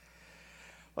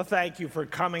Well, thank you for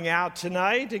coming out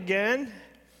tonight again.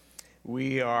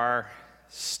 We are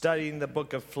studying the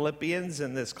book of Philippians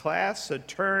in this class, so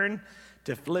turn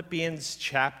to Philippians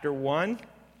chapter 1.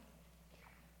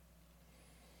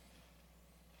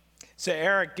 So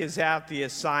Eric gives out the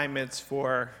assignments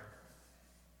for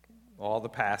all the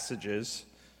passages,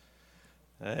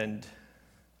 and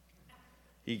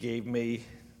he gave me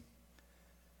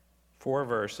 4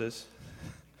 verses.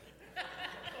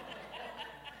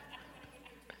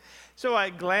 So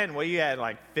Glenn, you had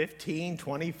like 15,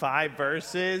 25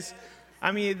 verses.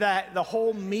 I mean, the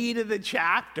whole meat of the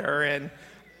chapter, and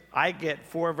I get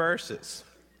 4 verses.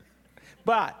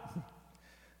 But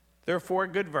there are 4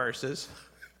 good verses.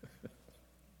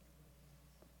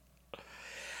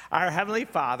 Our Heavenly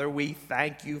Father, we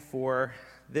thank you for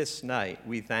this night.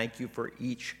 We thank you for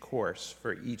each course,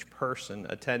 for each person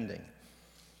attending.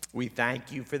 We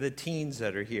thank you for the teens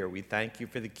that are here. We thank you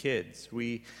for the kids.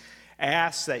 We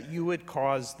ask that you would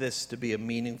cause this to be a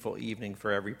meaningful evening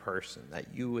for every person, that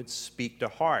you would speak to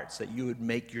hearts, that you would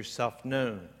make yourself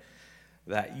known,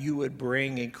 that you would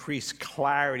bring increased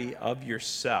clarity of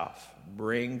yourself,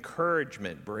 bring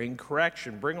encouragement, bring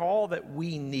correction, bring all that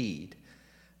we need,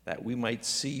 that we might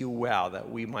see you well, that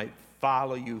we might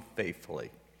follow you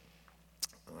faithfully.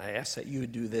 I ask that you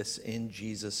would do this in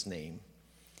Jesus' name.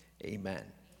 Amen.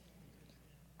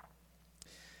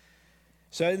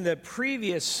 So in the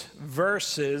previous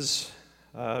verses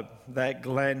that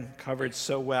Glenn covered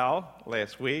so well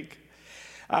last week,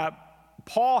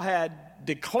 Paul had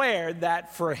declared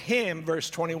that for him, verse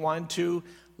 21, to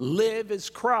live is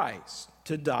Christ,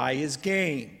 to die is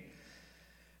gain.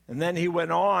 And then he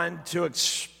went on to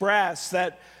express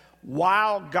that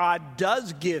while God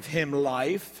does give him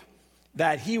life,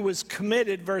 that he was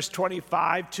committed, verse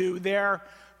 25, to their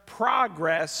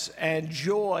progress and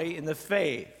joy in the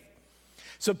faith.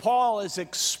 So Paul is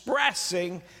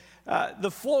expressing the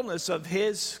fullness of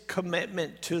his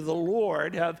commitment to the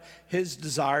Lord, of his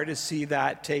desire to see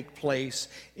that take place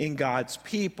in God's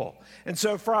people. And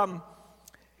so from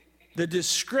the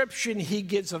description he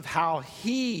gives of how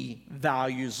he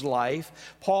values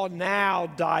life, Paul now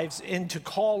dives into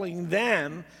calling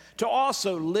them to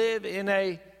also live in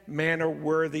a manner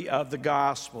worthy of the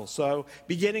gospel. So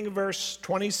beginning in verse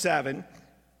 27,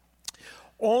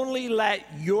 only let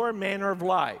your manner of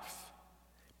life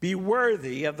be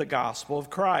worthy of the gospel of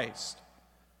Christ,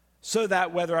 so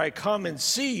that whether I come and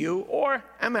see you or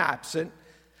am absent,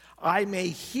 I may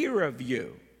hear of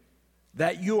you,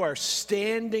 that you are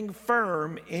standing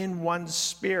firm in one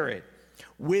spirit,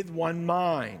 with one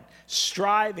mind,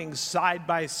 striving side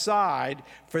by side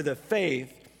for the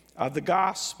faith of the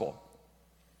gospel,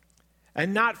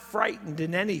 and not frightened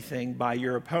in anything by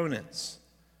your opponents.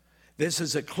 This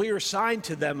is a clear sign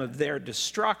to them of their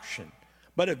destruction,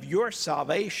 but of your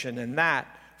salvation, and that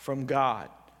from God.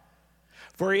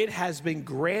 For it has been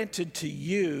granted to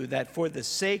you that for the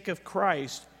sake of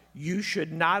Christ, you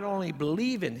should not only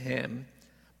believe in him,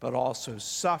 but also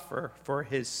suffer for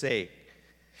his sake,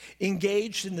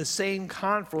 engaged in the same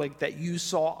conflict that you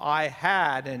saw I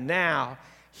had, and now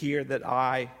hear that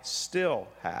I still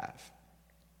have.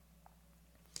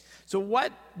 So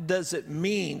what does it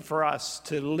mean for us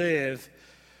to live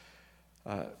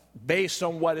based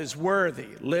on what is worthy?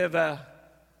 Live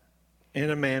in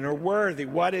a manner worthy.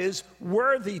 What is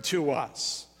worthy to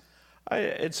us?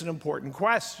 It's an important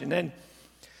question. And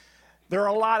there are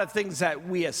a lot of things that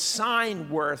we assign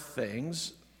worth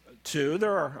things to.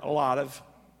 There are a lot of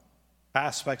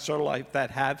aspects of life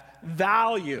that have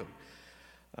value.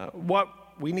 What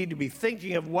we need to be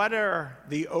thinking of, what are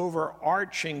the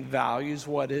overarching values?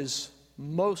 What is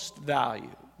most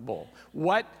valuable?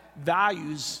 What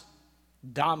values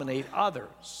dominate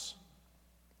others?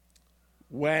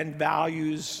 When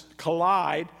values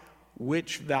collide,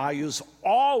 which values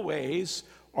always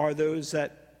are those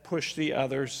that push the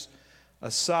others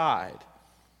aside?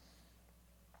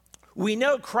 We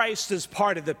know Christ is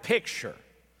part of the picture.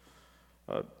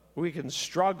 We can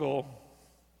struggle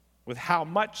with how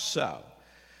much so.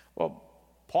 Well,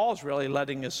 Paul's really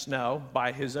letting us know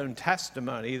by his own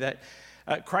testimony that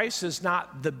Christ is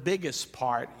not the biggest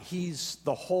part, he's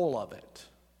the whole of it.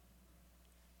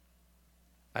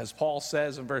 As Paul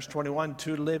says in verse 21,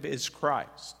 to live is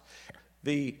Christ.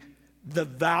 The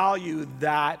value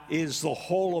that is the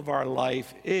whole of our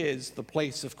life is the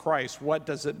place of Christ. What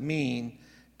does it mean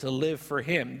to live for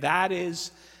him? That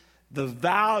is the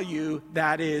value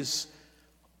that is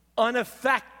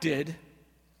unaffected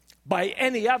by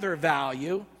any other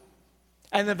value,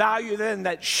 and the value then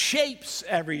that shapes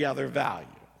every other value.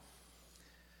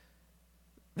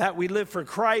 That we live for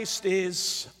Christ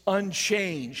is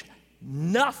unchanged.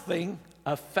 Nothing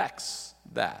affects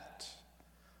that,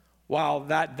 while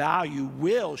that value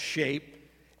will shape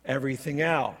everything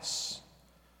else.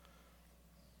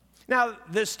 Now,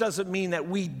 this doesn't mean that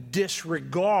we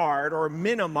disregard or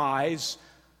minimize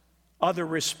other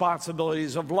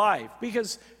responsibilities of life,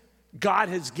 because God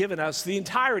has given us the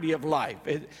entirety of life.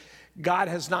 God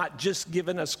has not just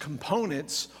given us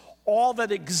components. All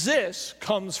that exists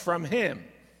comes from Him.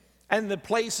 And the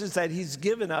places that He's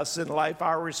given us in life,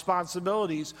 our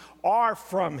responsibilities, are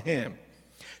from Him.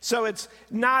 So it's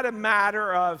not a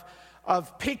matter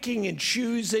of picking and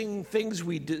choosing things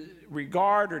we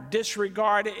regard or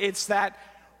disregard. It's that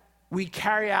we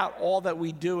carry out all that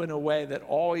we do in a way that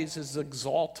always is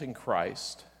exalting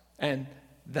Christ, and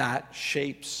that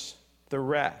shapes the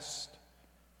rest.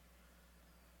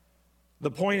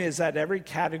 The point is that every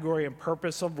category and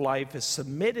purpose of life is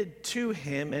submitted to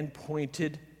Him and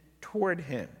pointed toward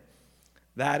Him.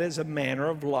 That is a manner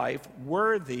of life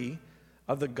worthy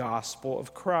of the gospel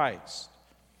of Christ.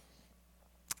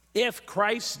 If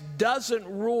Christ doesn't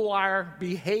rule our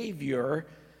behavior,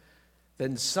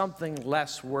 then something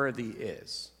less worthy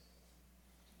is.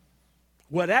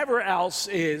 Whatever else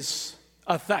is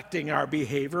affecting our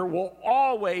behavior will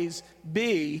always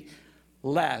be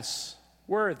less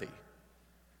worthy.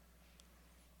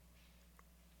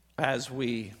 As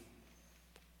we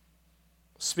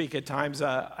speak at times,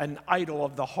 an idol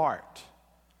of the heart.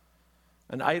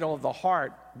 An idol of the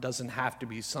heart doesn't have to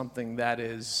be something that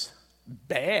is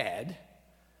bad.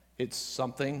 It's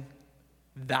something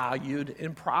valued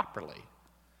improperly.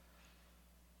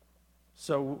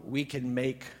 So we can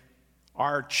make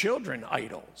our children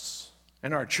idols.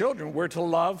 And our children we're to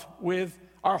love with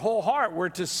our whole heart. We're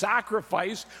to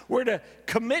sacrifice. We're to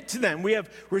commit to them. We have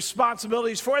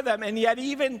responsibilities for them. And yet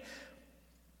even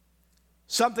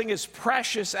something as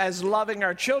precious as loving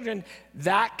our children,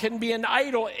 that can be an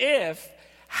idol if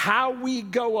how we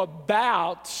go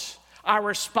about our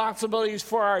responsibilities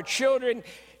for our children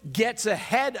gets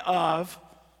ahead of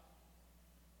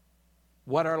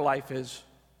what our life is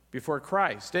before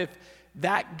Christ. If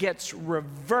that gets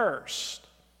reversed,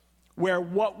 where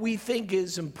what we think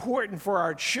is important for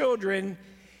our children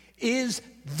is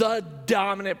the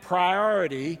dominant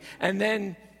priority, and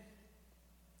then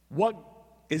what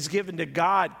is given to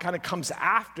God kind of comes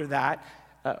after that,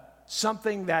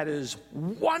 something that is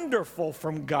wonderful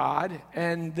from God,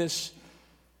 and this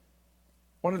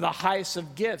one of the highest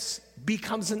of gifts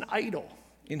becomes an idol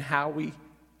in how we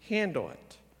handle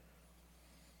it.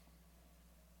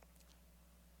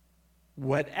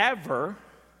 Whatever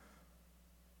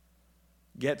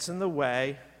gets in the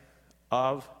way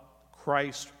of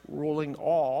Christ ruling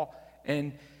all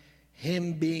and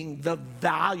Him being the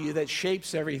value that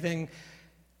shapes everything,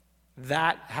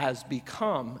 that has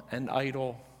become an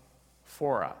idol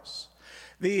for us.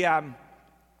 The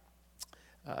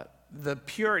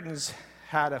Puritans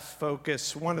had a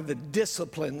focus, one of the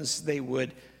disciplines they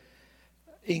would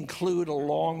include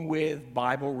along with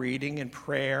Bible reading and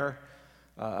prayer,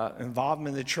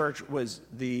 involvement in the church, was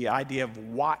the idea of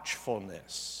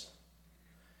watchfulness.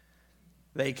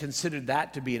 They considered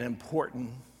that to be an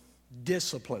important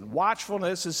discipline.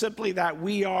 Watchfulness is simply that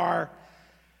we are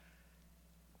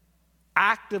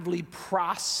actively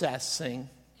processing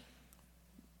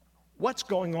what's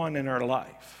going on in our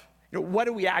life. What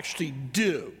do we actually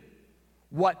do?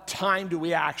 What time do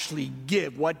we actually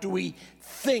give? What do we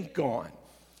think on?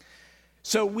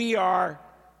 So we are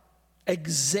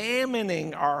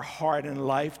examining our heart and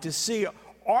life to see,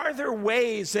 are there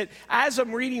ways that as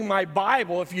I'm reading my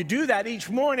Bible, if you do that each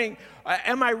morning,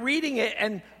 am I reading it,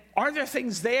 and are there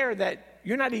things there that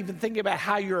you're not even thinking about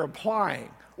how you're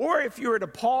applying? Or if you were to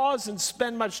pause and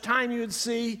spend much time, you would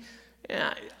see,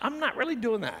 I'm not really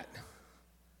doing that.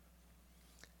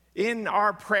 In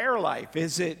our prayer life,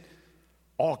 is it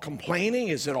all complaining?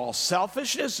 Is it all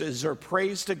selfishness? Is there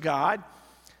praise to God?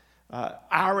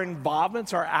 Our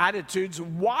involvements, our attitudes,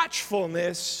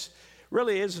 watchfulness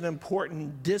really is an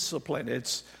important discipline.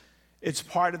 It's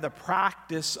part of the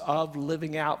practice of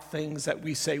living out things that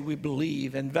we say we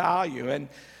believe and value. And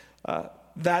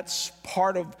that's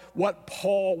part of what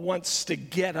Paul wants to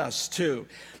get us to.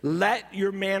 Let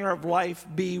your manner of life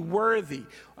be worthy.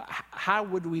 How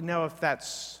would we know if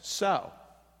that's so?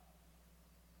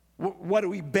 What do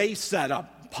we base that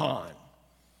upon?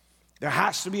 There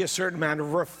has to be a certain amount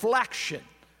of reflection.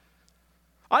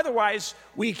 Otherwise,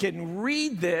 we can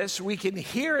read this, we can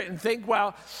hear it and think,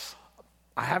 well,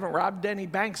 I haven't robbed any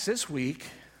banks this week.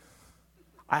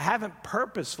 I haven't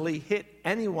purposely hit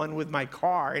anyone with my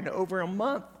car in over a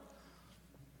month.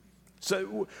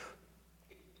 So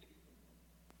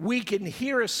we can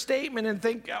hear a statement and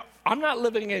think, I'm not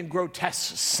living in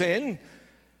grotesque sin.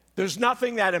 There's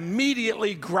nothing that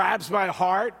immediately grabs my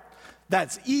heart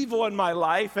that's evil in my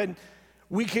life, and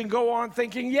we can go on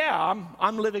thinking, yeah,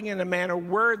 I'm living in a manner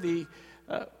worthy.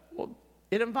 Well,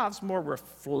 it involves more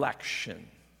reflection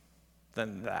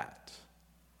than that.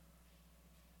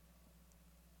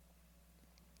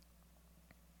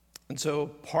 And so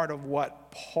part of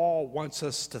what Paul wants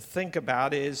us to think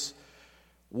about is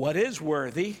what is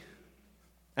worthy,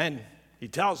 and he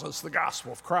tells us the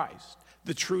gospel of Christ,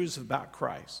 the truths about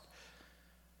Christ.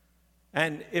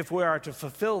 And if we are to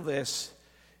fulfill this,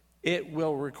 it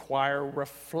will require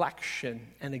reflection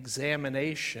and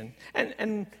examination.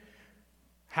 And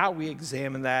how we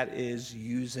examine that is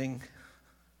using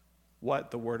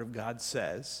what the Word of God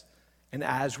says. And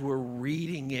as we're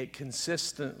reading it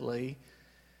consistently,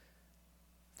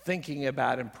 thinking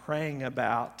about and praying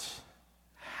about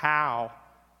how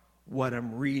what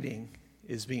I'm reading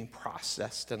is being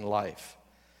processed in life.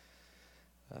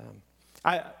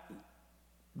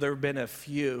 There have been a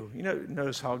few,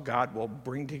 notice how God will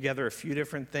bring together a few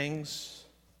different things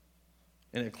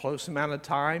in a close amount of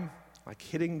time, like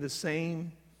hitting the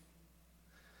same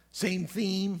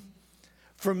theme.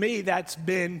 For me, that's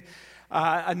been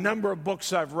a number of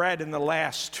books I've read in the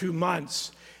last 2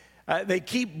 months. They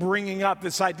keep bringing up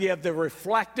this idea of the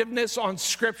reflectiveness on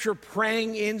Scripture,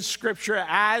 praying in Scripture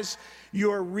as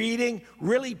you're reading,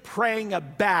 really praying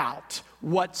about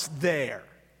what's there.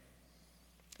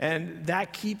 And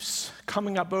that keeps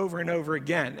coming up over and over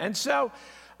again. And so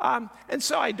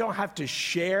I don't have to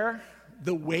share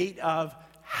the weight of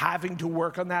having to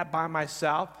work on that by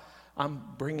myself. I'm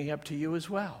bringing up to you as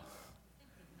well.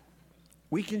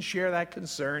 We can share that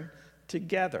concern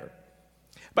together.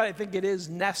 But I think it is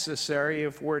necessary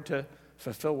if we're to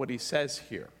fulfill what he says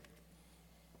here.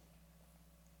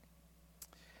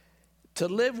 To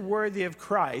live worthy of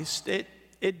Christ,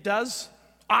 it does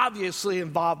obviously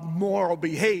involve moral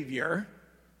behavior,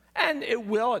 and it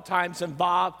will at times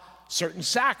involve certain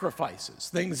sacrifices,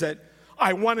 things that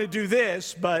I want to do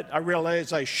this, but I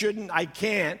realize I shouldn't, I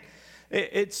can't.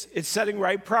 It's setting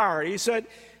right priorities. So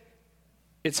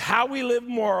it's how we live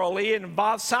morally. It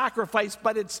involves sacrifice,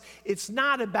 but it's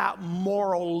not about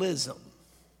moralism.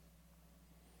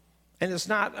 And it's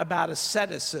not about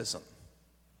asceticism.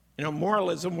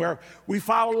 Moralism where we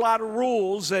follow a lot of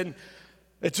rules and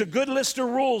it's a good list of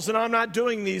rules and I'm not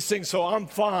doing these things, so I'm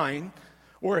fine.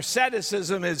 Or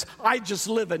asceticism is I just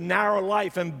live a narrow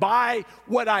life, and by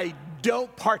what I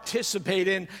don't participate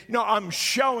in, I'm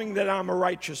showing that I'm a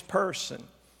righteous person.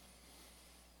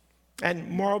 And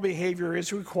moral behavior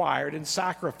is required and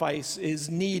sacrifice is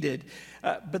needed.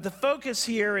 But the focus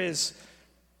here is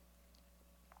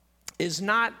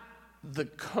not the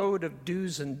code of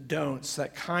do's and don'ts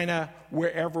that kind of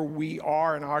wherever we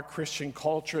are in our Christian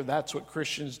culture, that's what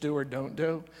Christians do or don't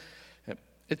do.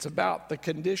 It's about the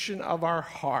condition of our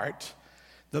heart,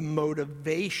 the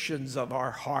motivations of our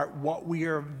heart, what we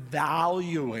are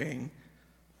valuing,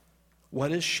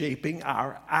 what is shaping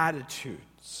our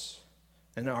attitudes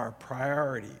and our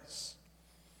priorities.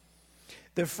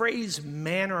 The phrase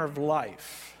manner of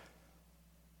life,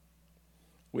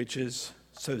 which is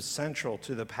so central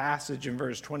to the passage in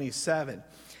verse 27.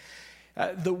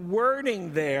 The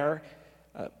wording there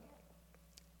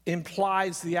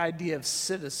implies the idea of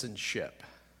citizenship,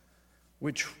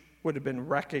 which would have been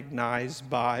recognized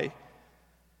by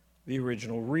the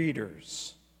original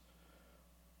readers.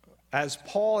 As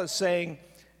Paul is saying,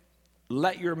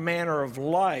 let your manner of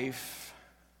life,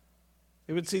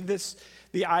 it would see this,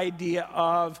 the idea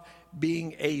of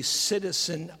being a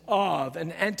citizen of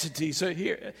an entity. So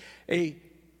here,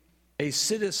 a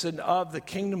citizen of the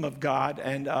kingdom of God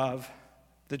and of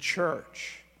the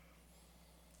church.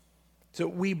 So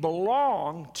we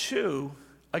belong to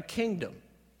a kingdom.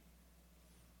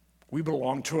 We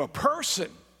belong to a person,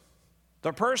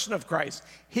 the person of Christ,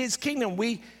 his kingdom.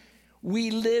 We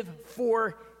live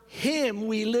for him.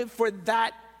 We live for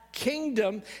that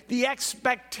kingdom. The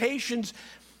expectations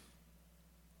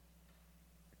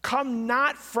come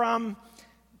not from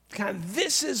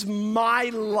this is my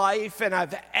life and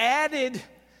I've added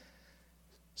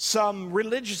some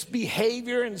religious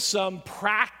behavior and some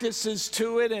practices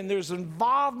to it and there's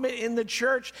involvement in the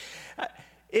church.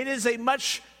 It is a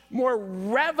much more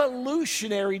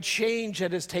revolutionary change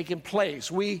that has taken place.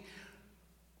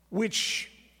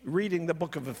 Which reading the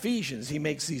book of Ephesians, he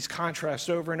makes these contrasts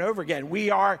over and over again. We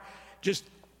are just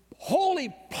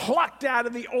wholly plucked out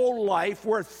of the old life.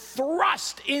 We're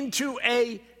thrust into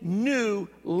a new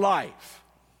life.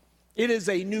 It is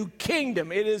a new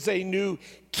kingdom. It is a new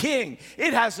king.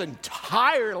 It has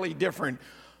entirely different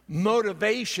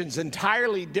motivations,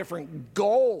 entirely different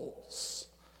goals.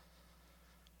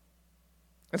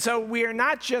 And so we are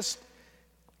not just,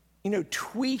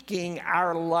 tweaking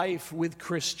our life with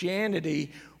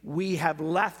Christianity. We have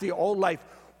left the old life.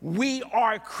 We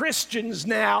are Christians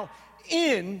now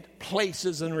in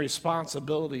places and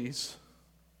responsibilities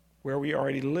where we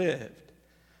already lived.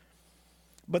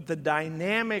 But the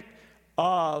dynamic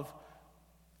of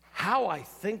how I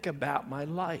think about my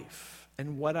life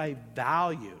and what I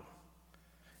value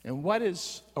and what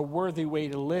is a worthy way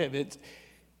to live, it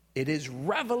is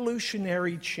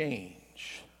revolutionary change.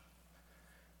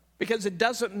 Because it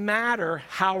doesn't matter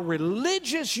how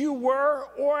religious you were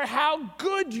or how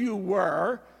good you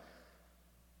were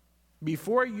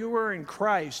before you were in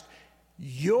Christ,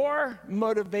 your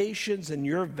motivations and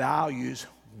your values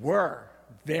were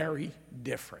very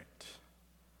different.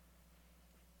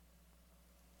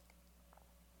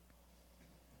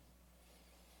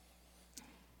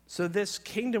 So this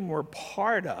kingdom we're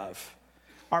part of,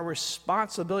 our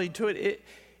responsibility to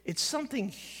it's something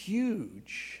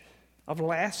huge, of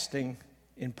lasting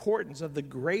importance, of the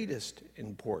greatest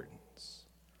importance.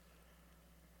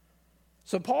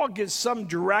 So Paul gives some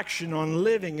direction on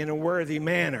living in a worthy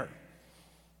manner.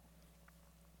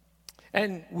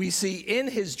 And we see in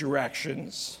his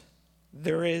directions,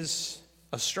 there is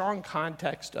a strong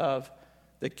context of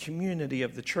the community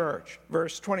of the church.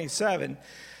 Verse 27,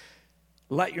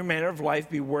 let your manner of life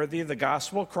be worthy of the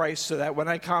gospel of Christ, so that when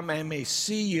I come, I may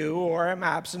see you, or am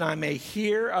absent, I may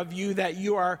hear of you that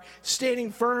you are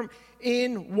standing firm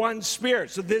in one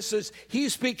spirit. So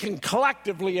he's speaking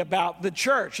collectively about the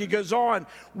church. He goes on,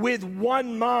 with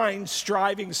one mind,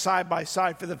 striving side by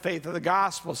side for the faith of the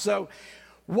gospel. So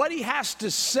what he has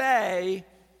to say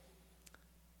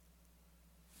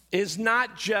is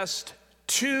not just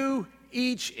to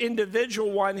each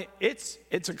individual one, it's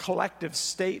a collective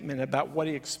statement about what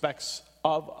he expects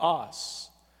of us.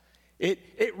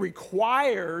 It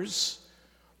requires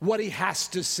what he has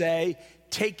to say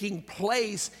taking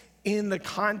place in the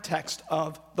context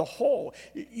of the whole.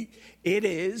 It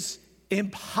is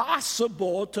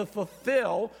impossible to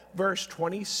fulfill verse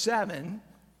 27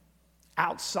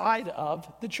 outside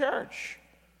of the church.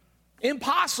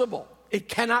 Impossible. It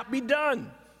cannot be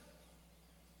done.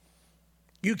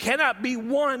 You cannot be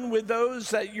one with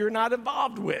those that you're not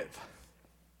involved with,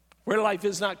 where life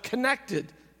is not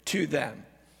connected to them.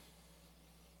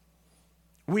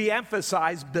 We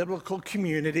emphasize biblical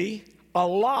community a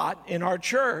lot in our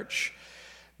church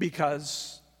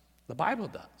because the Bible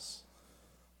does.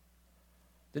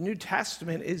 The New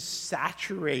Testament is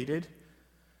saturated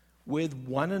with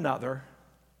one another,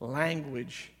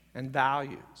 language, and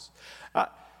values.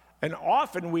 And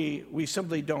often we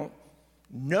simply don't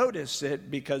notice it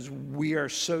because we are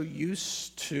so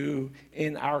used to,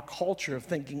 in our culture, of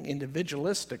thinking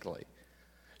individualistically.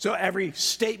 So every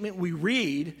statement we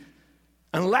read,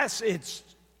 unless it's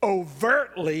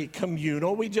overtly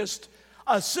communal, we just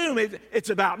assume it's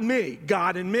about me,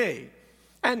 God and me.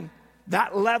 And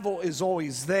that level is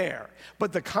always there.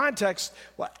 But the context,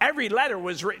 every letter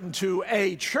was written to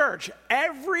a church.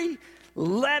 Every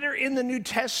letter in the New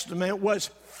Testament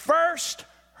was first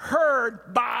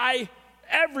heard by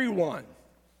everyone.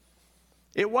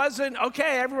 It wasn't,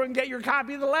 okay, everyone get your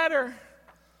copy of the letter.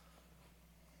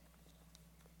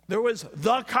 There was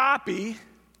the copy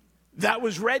that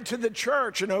was read to the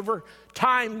church, and over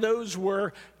time those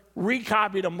were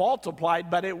recopied and multiplied,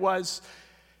 but it was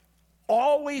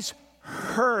always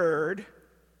heard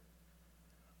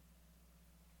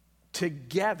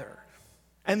together.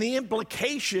 And the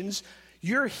implications,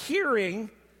 you're hearing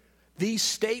these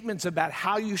statements about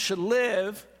how you should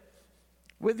live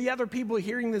with the other people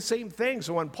hearing the same thing.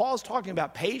 So when Paul's talking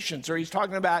about patience, or he's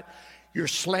talking about your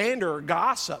slander or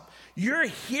gossip, you're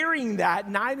hearing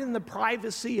that not in the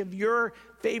privacy of your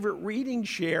favorite reading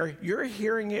chair. You're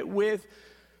hearing it with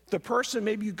the person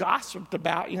maybe you gossiped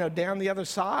about, down the other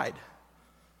side.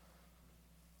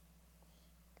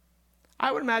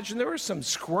 I would imagine there was some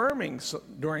squirming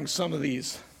during some of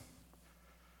these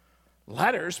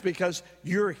letters because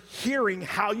you're hearing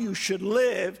how you should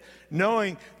live,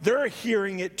 knowing they're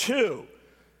hearing it too.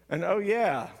 And oh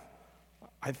yeah,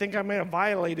 I think I may have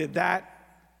violated that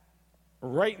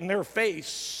right in their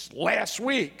face last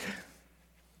week.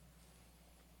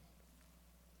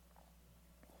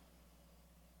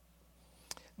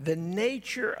 The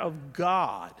nature of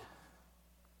God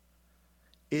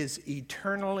is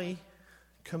eternally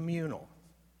communal.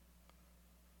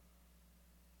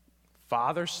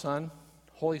 Father, Son,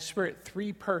 Holy Spirit,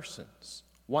 three persons,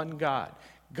 one God.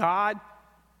 God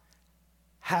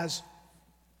has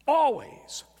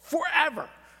always, forever,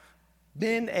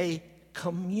 been a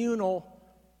communal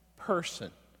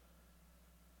person.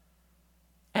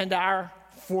 And our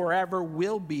forever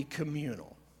will be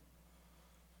communal.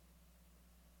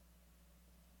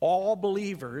 all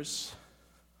believers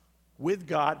with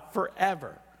God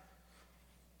forever.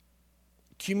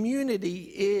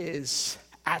 Community is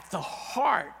at the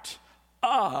heart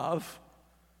of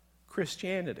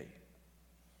Christianity.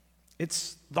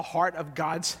 It's the heart of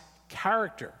God's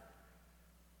character.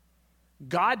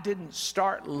 God didn't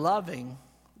start loving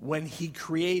when he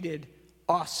created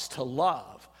us to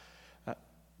love.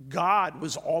 God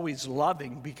was always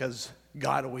loving because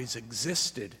God always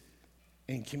existed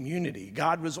in community.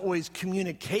 God was always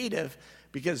communicative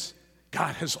because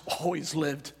God has always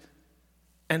lived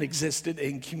and existed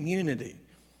in community.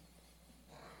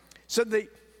 So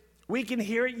we can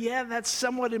hear it, yeah, that's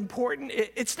somewhat important.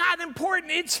 It's not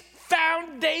important, it's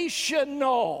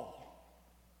foundational.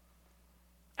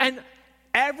 And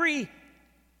every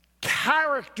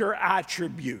character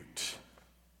attribute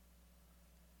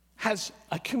has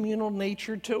a communal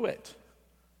nature to it.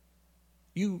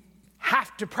 You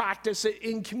have to practice it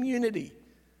in community.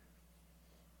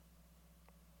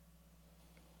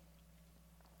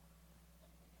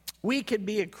 We could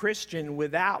be a Christian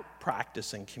without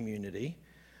practicing community,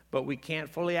 but we can't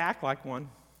fully act like one.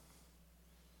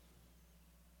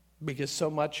 Because so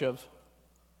much of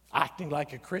acting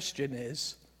like a Christian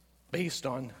is based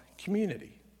on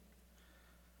community.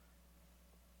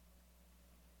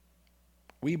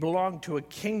 We belong to a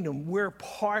kingdom we're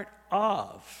part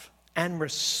of and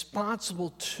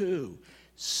responsible to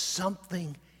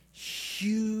something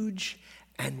huge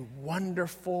and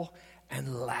wonderful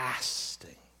and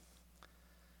lasting.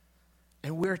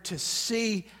 And we're to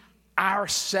see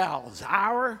ourselves,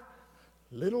 our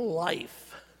little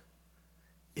life,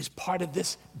 is part of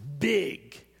this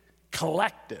big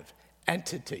collective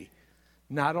entity,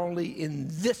 not only in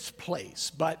this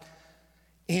place, but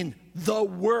in the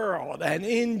world and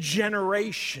in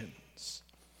generations.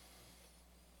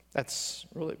 That's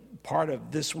really part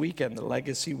of this weekend, the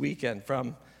Legacy Weekend,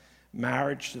 from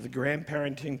marriage to the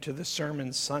grandparenting to the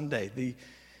Sermon Sunday.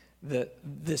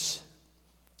 This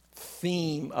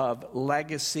theme of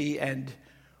legacy and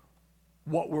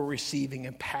what we're receiving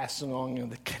and passing on,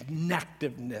 and the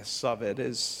connectiveness of it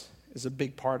is a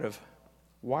big part of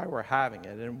why we're having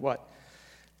it and what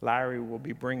Larry will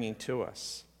be bringing to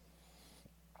us.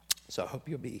 So I hope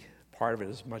you'll be part of it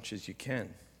as much as you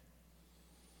can.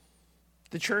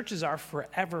 The church is our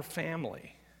forever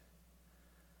family.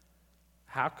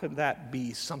 How could that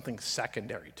be something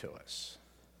secondary to us?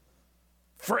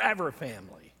 Forever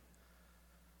family.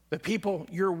 The people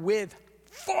you're with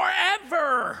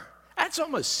forever. That's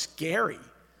almost scary.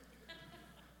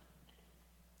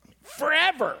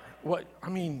 Forever. What, I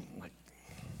mean,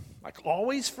 like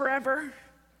always forever?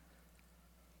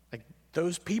 Like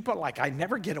those people, like I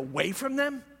never get away from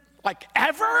them? Like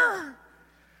ever?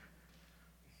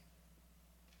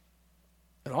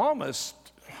 It almost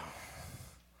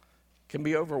can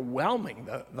be overwhelming,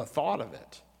 the thought of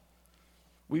it.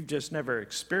 We've just never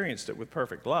experienced it with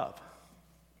perfect love.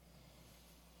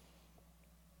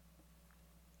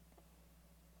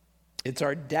 It's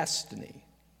our destiny.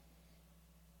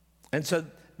 And so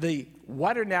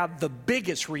what are now the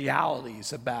biggest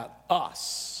realities about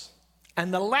us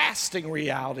and the lasting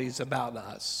realities about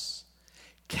us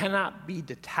cannot be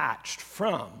detached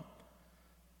from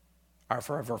our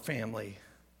forever family,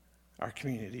 our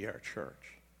community, our church.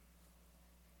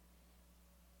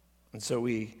 And so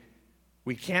we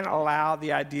can't allow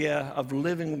the idea of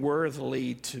living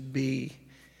worthily to be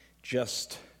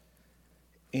just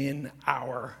in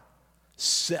our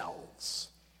selves,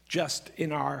 just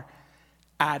in our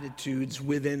attitudes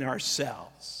within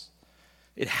ourselves.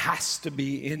 It has to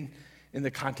be in the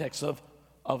context of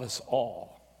us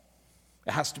all.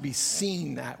 It has to be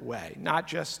seen that way, not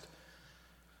just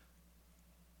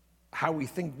how we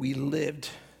think we lived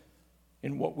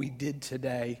in what we did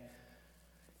today.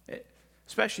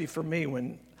 Especially for me,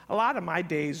 when a lot of my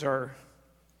days are,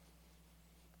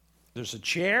 there's a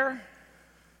chair,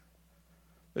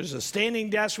 there's a standing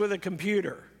desk with a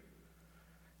computer,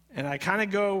 and I kind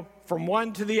of go from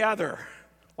one to the other,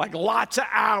 like lots of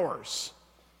hours.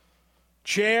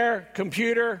 Chair,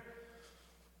 computer,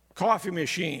 coffee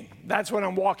machine. That's when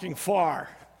I'm walking far.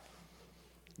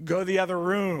 Go the other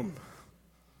room.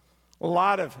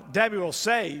 Debbie will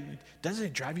say, doesn't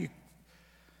it drive you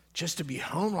just to be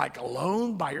home, like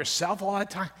alone by yourself all the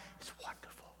time? It's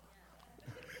wonderful.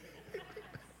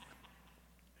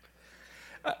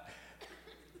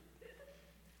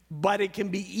 But it can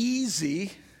be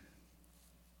easy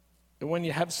when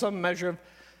you have some measure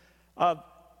of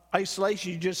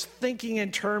isolation. You're just thinking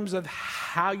in terms of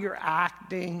how you're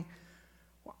acting.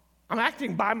 I'm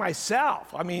acting by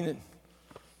myself. I mean,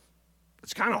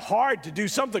 it's kind of hard to do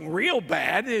something real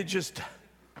bad.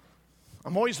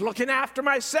 I'm always looking after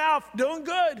myself, doing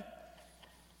good.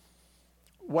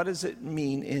 What does it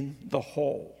mean in the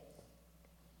whole?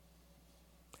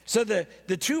 So the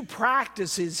two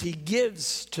practices he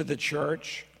gives to the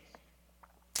church,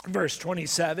 verse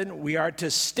 27, we are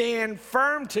to stand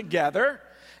firm together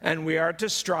and we are to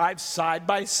strive side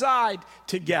by side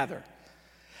together.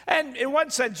 And in one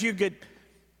sense,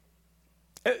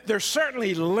 they're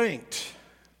certainly linked.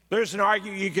 There's an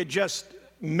argument you could just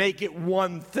make it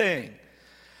one thing.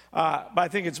 But I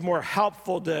think it's more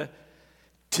helpful to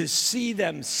see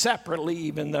them separately,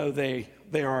 even though they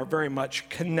are very much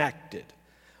connected.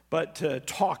 But to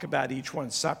talk about each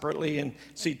one separately and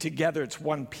see together it's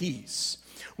one piece.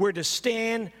 We're to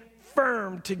stand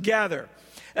firm together.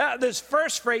 This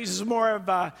first phrase is more of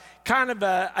a kind of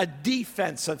a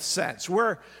defensive sense.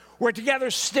 We're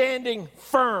together standing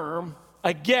firm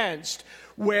against,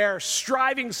 where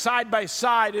striving side by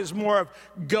side is more of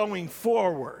going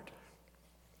forward.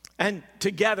 And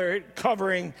together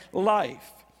covering life.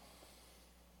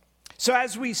 So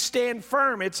as we stand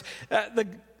firm, it's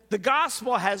the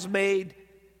gospel has made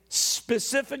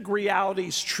specific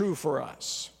realities true for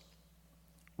us.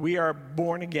 We are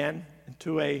born again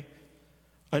into a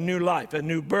new life, a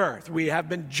new birth. We have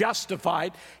been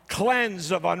justified,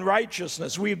 cleansed of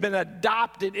unrighteousness. We've been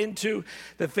adopted into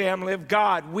the family of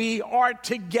God. We are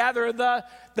together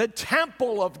the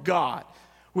temple of God.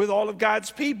 With all of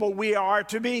God's people, we are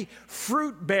to be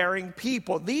fruit-bearing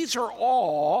people. These are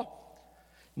all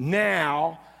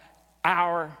now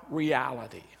our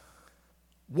reality.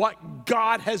 What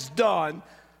God has done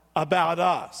about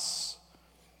us.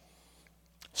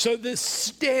 So this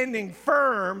standing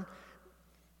firm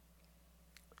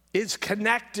is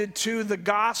connected to the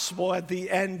gospel at the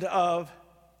end of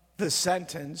the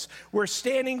sentence. We're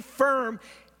standing firm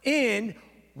in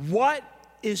what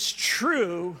is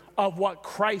true of what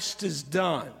Christ has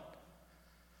done.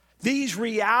 These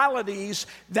realities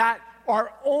that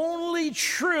are only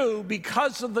true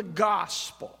because of the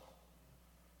gospel.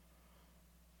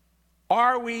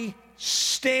 Are we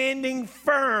standing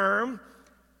firm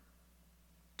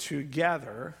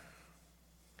together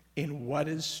in what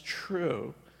is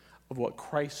true of what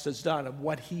Christ has done, of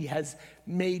what he has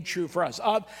made true for us,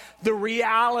 of the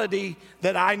reality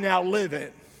that I now live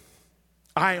in?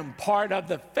 I am part of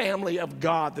the family of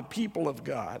God, the people of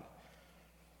God.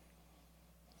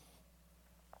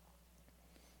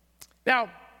 Now,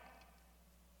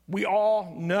 we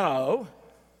all know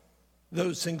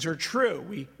those things are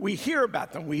true. We hear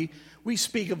about them. We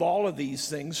speak of all of these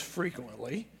things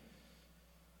frequently.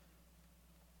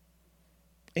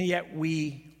 And yet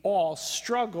we all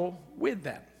struggle with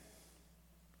them.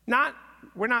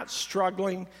 We're not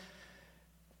struggling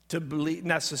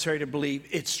necessary to believe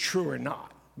it's true or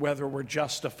not, whether we're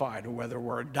justified or whether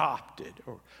we're adopted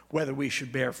or whether we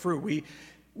should bear fruit.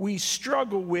 We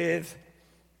struggle with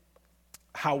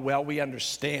how well we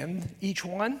understand each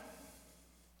one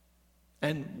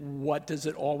and what does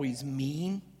it always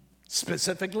mean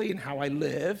specifically in how I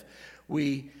live.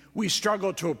 We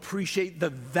struggle to appreciate the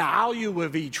value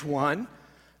of each one.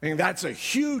 I mean, that's a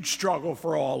huge struggle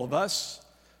for all of us.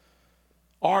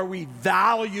 Are we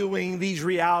valuing these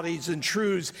realities and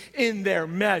truths in their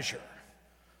measure?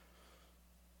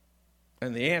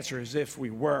 And the answer is, if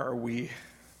we were, we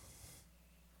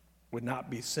would not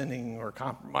be sinning or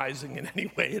compromising in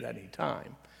any way at any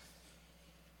time.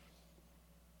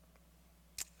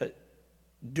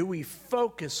 Do we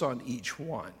focus on each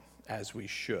one as we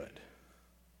should?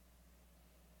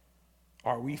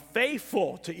 Are we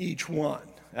faithful to each one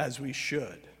as we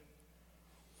should?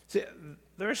 See,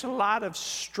 there's a lot of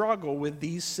struggle with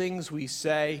these things we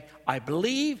say, I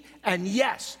believe, and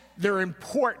yes, they're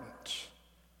important.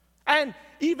 And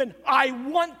even I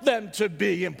want them to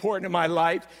be important in my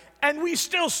life, and we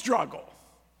still struggle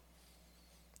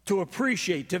to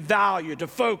appreciate, to value, to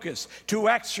focus, to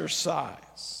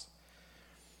exercise.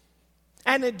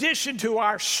 And in addition to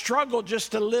our struggle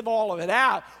just to live all of it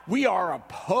out, we are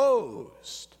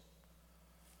opposed.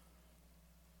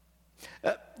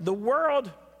 The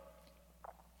world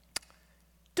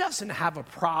doesn't have a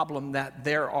problem that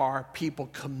there are people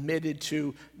committed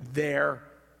to their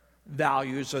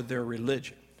values or their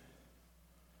religion.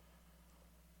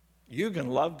 You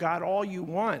can love God all you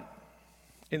want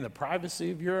in the privacy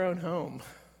of your own home.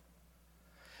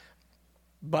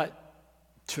 But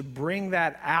to bring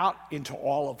that out into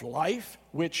all of life,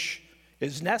 which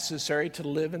is necessary to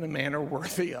live in a manner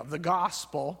worthy of the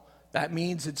gospel, that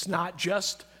means it's not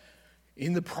just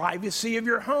in the privacy of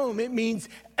your home. It means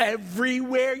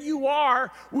everywhere you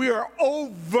are, we are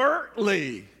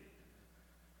overtly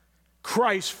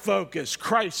Christ-focused,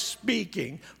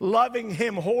 Christ-speaking, loving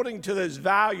him, holding to those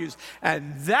values,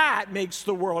 and that makes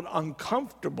the world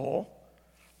uncomfortable.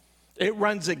 It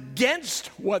runs against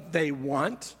what they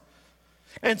want.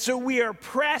 And so we are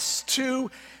pressed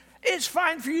to, it's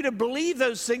fine for you to believe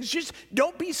those things, just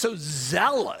don't be so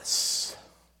zealous,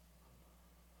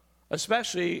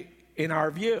 especially in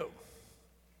our view.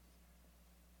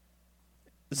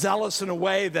 Zealous in a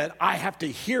way that I have to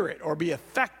hear it or be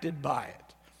affected by it.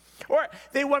 Or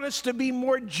they want us to be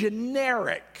more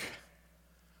generic.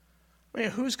 I mean,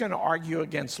 who's going to argue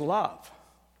against love?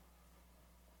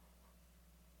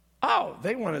 Oh,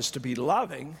 they want us to be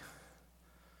loving,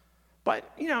 but,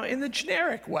 in the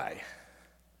generic way.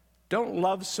 Don't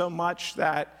love so much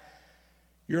that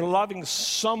you're loving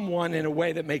someone in a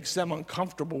way that makes them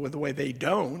uncomfortable with the way they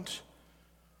don't,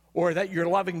 or that you're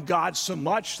loving God so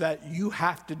much that you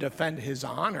have to defend his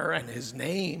honor and his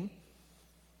name.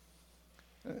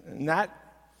 And that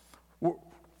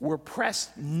we're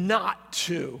pressed not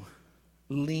to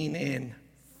lean in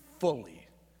fully.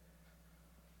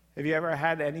 Have you ever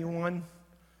had anyone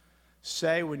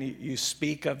say, when you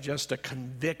speak of just a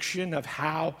conviction of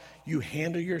how you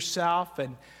handle yourself,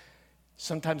 and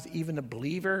sometimes even a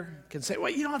believer can say,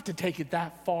 well, you don't have to take it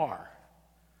that far.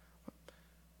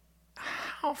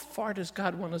 How far does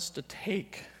God want us to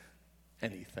take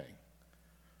anything?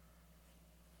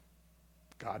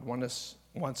 God wants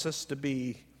us to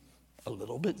be a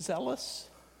little bit zealous?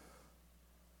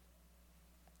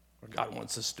 Or God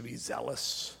wants us to be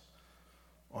zealous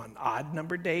on odd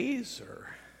number days?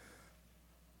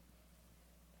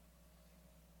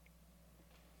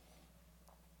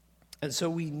 And so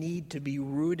we need to be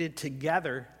rooted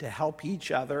together to help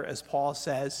each other, as Paul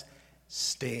says,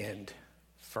 stand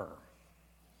firm.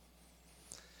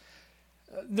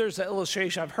 There's an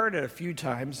illustration, I've heard it a few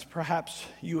times. Perhaps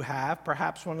you have.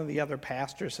 Perhaps one of the other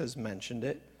pastors has mentioned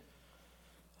it.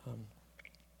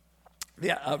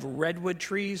 Of redwood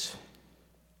trees,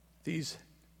 these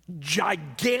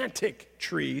gigantic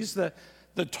trees, the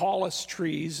tallest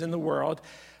trees in the world.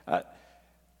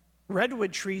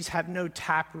 Redwood trees have no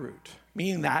taproot,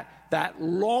 meaning that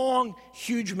long,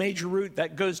 huge major root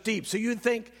that goes deep. So you'd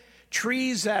think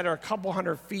trees that are a couple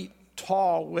hundred feet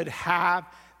tall would have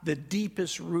the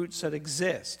deepest roots that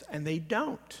exist, and they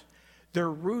don't. Their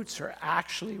roots are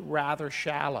actually rather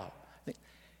shallow,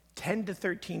 10 to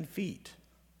 13 feet,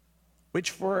 which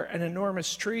for an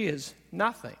enormous tree is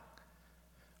nothing.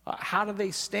 How do they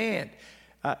stand?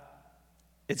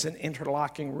 It's an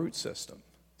interlocking root system.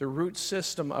 The root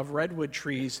system of redwood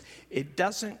trees, it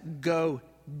doesn't go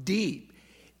deep.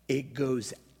 It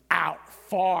goes out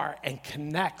far and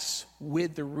connects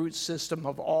with the root system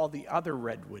of all the other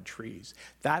redwood trees.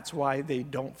 That's why they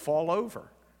don't fall over,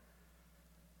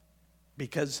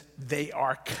 because they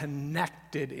are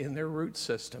connected in their root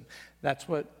system. That's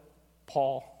what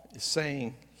Paul is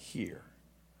saying here.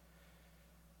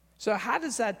 So how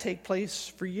does that take place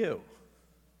for you?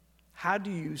 How do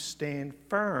you stand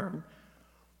firm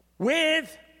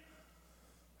with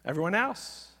everyone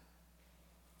else?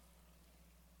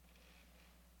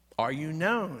 Are you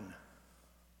known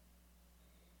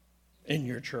in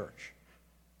your church?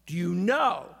 Do you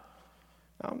know?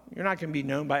 You're not going to be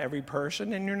known by every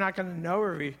person, and you're not going to know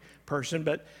every person,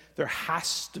 but there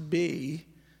has to be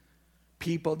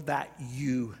people that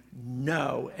you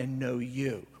know and know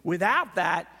you. Without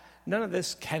that, none of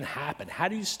this can happen. How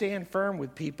do you stand firm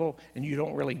with people and you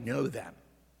don't really know them?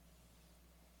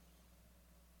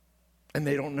 And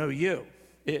they don't know you.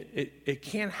 It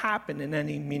can't happen in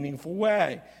any meaningful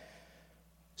way.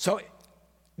 So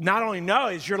not only know,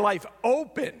 is your life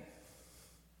open,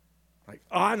 like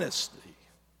honesty,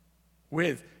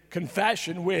 with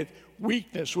confession, with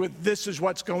weakness, with this is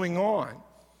what's going on.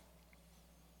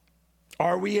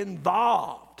 Are we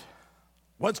involved?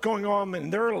 What's going on in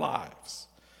their lives?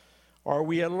 Are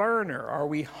we a learner? Are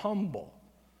we humble?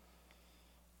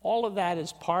 All of that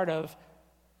is part of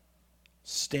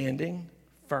standing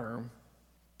firm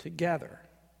together.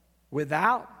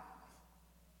 Without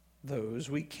those,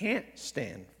 we can't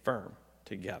stand firm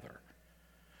together.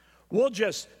 We'll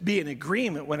just be in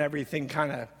agreement when everything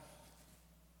kind of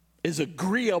is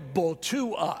agreeable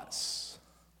to us.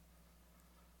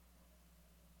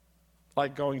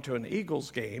 Like going to an Eagles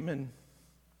game, and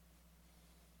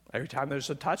every time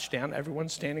there's a touchdown,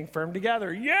 everyone's standing firm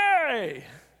together. Yay!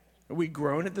 We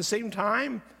groan at the same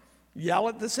time, yell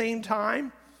at the same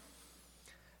time.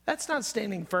 That's not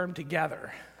standing firm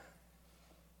together.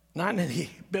 Not in any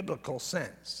biblical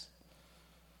sense.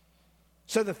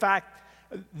 So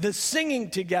the singing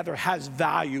together has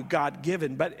value,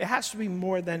 God-given, but it has to be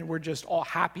more than we're just all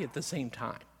happy at the same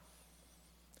time.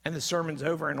 and the sermon's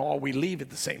over and all we leave at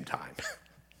the same time.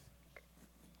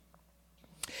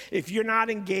 If you're not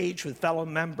engaged with fellow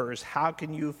members, how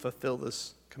can you fulfill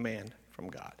this command from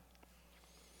God?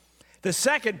 The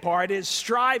second part is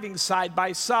striving side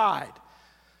by side.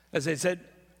 As I said,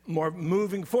 more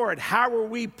moving forward. How are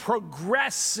we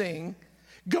progressing,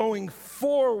 going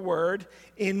forward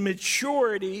in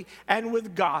maturity and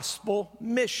with gospel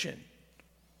mission?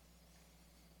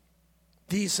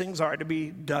 These things are to be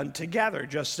done together,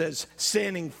 just as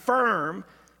standing firm,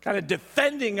 kind of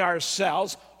defending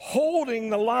ourselves, holding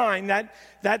the line,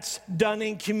 that's done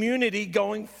in community.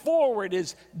 Going forward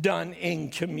is done in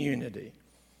community.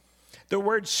 The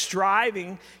word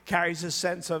striving carries a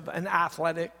sense of an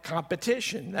athletic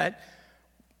competition, that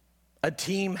a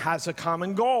team has a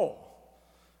common goal.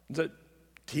 The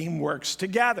team works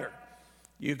together.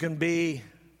 You can be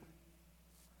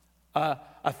a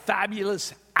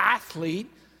fabulous athlete,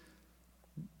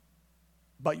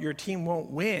 but your team won't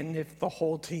win if the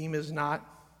whole team is not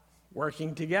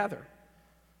working together.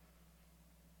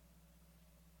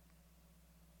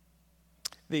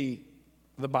 The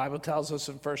Bible tells us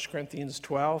in 1 Corinthians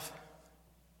 12,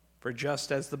 for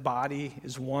just as the body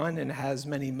is one and has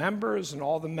many members, and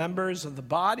all the members of the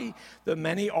body, the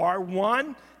many are one,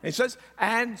 and it says,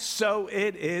 and so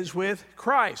it is with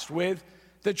Christ, with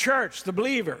the church, the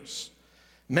believers.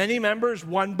 Many members,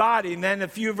 one body. And then a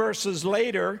few verses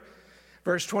later,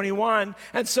 verse 21,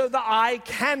 and so the eye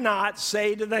cannot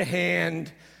say to the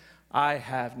hand, I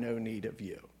have no need of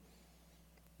you.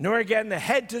 Nor again the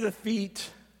head to the feet,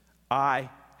 I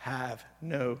have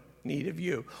no need of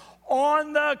you.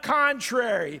 On the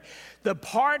contrary, the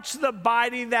parts of the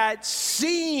body that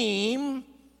seem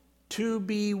to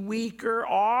be weaker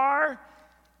are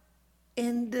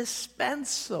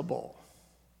indispensable.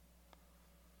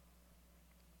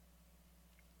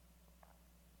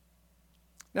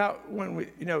 Now, when we,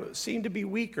 seem to be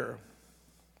weaker,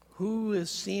 who is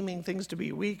seeming things to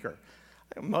be weaker?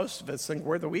 Most of us think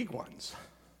we're the weak ones.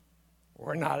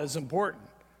 We're not as important.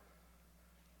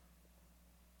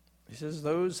 He says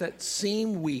those that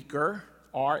seem weaker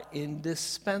are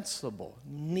indispensable,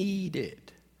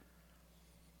 needed.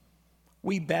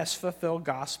 We best fulfill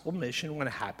gospel mission when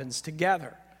it happens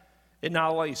together. It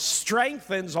not only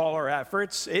strengthens all our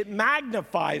efforts, it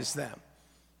magnifies them.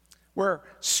 We're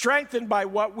strengthened by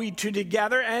what we do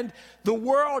together, and the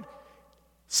world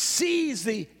sees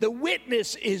the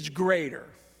witness is greater.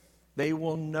 They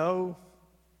will know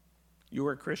you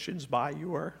are Christians by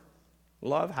your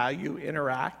love, how you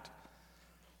interact.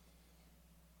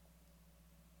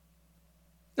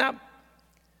 Now,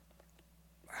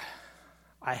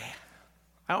 I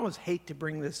almost hate to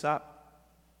bring this up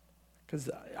because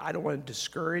I don't want to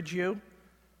discourage you.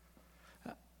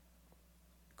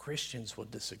 Christians will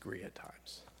disagree at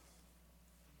times.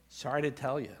 Sorry to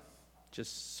tell you.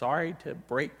 Just sorry to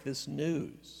break this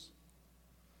news.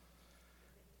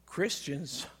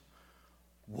 Christians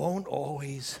won't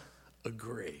always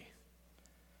agree.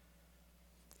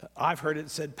 I've heard it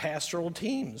said pastoral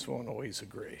teams won't always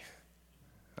agree.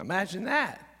 Imagine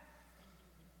that.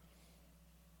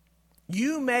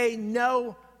 You may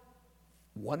know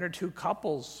one or two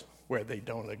couples where they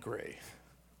don't agree.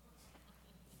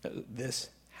 This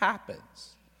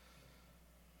happens.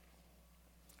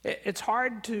 It's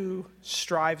hard to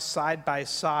strive side by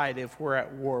side if we're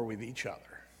at war with each other.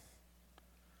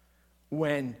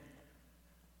 When,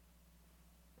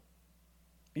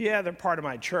 they're part of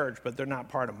my church, but they're not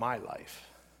part of my life.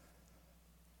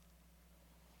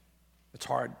 It's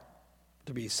hard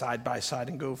to be side by side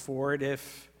and go forward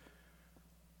if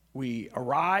we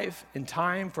arrive in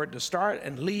time for it to start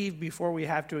and leave before we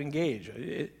have to engage.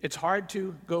 It's hard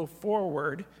to go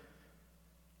forward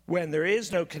when there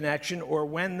is no connection, or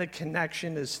when the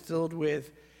connection is filled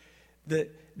with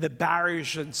the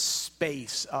barriers and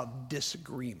space of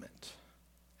disagreement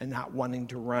and not wanting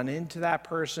to run into that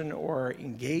person or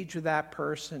engage with that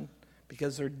person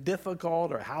because they're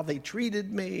difficult or how they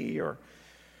treated me or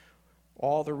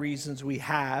all the reasons we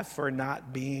have for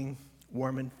not being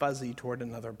warm and fuzzy toward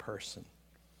another person.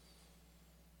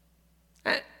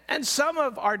 And some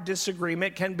of our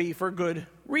disagreement can be for good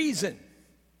reason,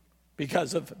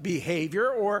 because of behavior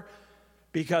or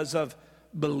because of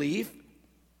belief,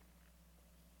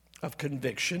 of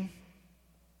conviction.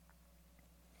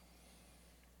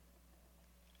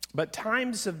 But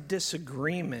times of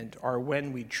disagreement are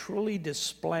when we truly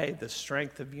display the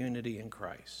strength of unity in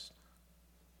Christ.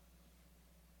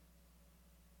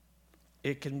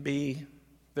 There can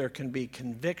be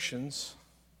convictions.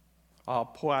 I'll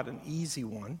pull out an easy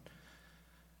one.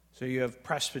 So you have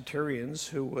Presbyterians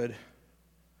who would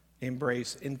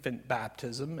embrace infant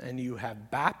baptism, and you have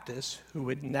Baptists who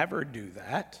would never do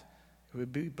that. It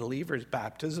would be believers'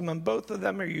 baptism, and both of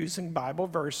them are using Bible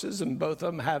verses, and both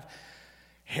of them have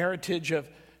heritage of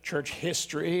church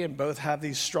history, and both have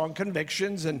these strong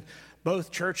convictions, and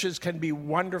both churches can be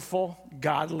wonderful,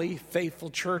 godly, faithful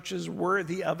churches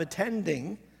worthy of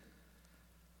attending.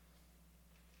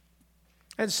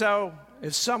 And so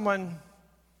if someone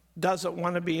doesn't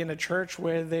want to be in a church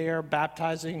where they are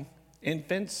baptizing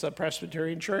infants, a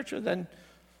Presbyterian church, then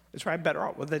it's probably better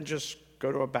off than just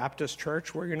go to a Baptist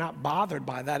church where you're not bothered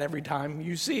by that every time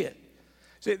you see it.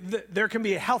 See, there can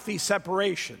be a healthy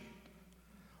separation.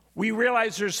 We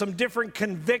realize there's some different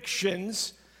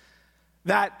convictions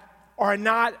that are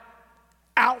not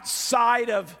outside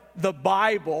of the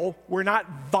Bible. We're not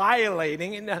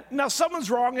violating. And now,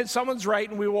 someone's wrong and someone's right,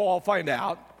 and we will all find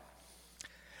out.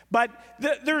 But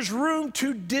there's room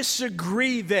to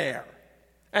disagree there.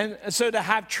 And so to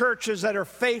have churches that are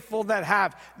faithful, that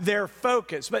have their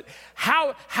focus. But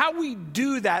how we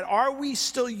do that, are we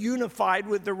still unified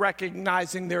with the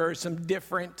recognizing there are some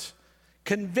different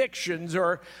convictions,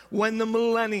 or when the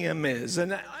millennium is,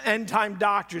 and end-time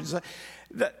doctrines,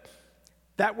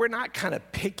 that we're not kind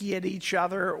of picky at each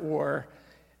other, or,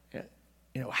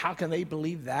 how can they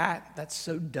believe that? That's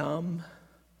so dumb.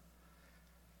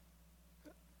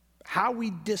 How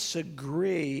we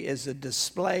disagree is a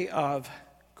display of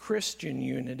Christian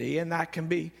unity, and that can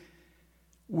be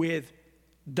with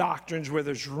doctrines where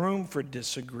there's room for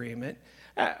disagreement,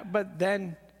 but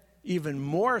then even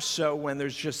more so when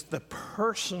there's just the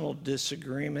personal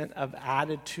disagreement of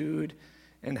attitude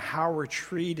and how we're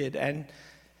treated. And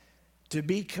to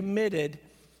be committed,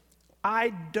 I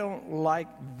don't like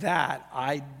that.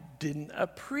 I didn't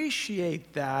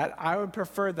appreciate that. I would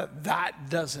prefer that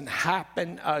doesn't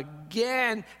happen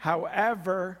again.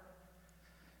 However,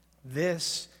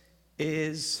 this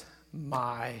is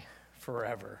my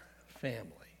forever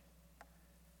family.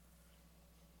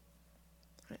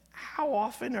 How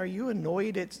often are you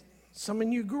annoyed at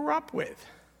someone you grew up with?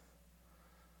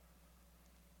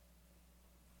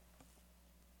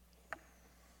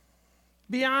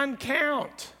 Beyond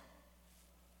count.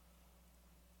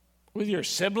 With your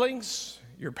siblings,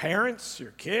 your parents,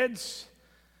 your kids.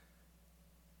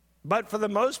 But for the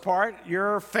most part,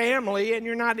 you're family and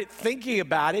you're not thinking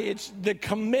about it. The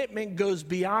commitment goes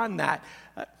beyond that.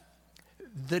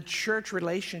 The church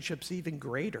relationship's even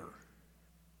greater.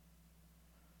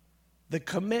 The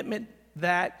commitment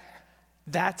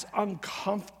that's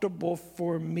uncomfortable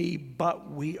for me,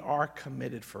 but we are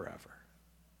committed forever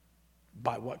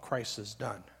by what Christ has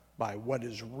done, by what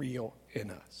is real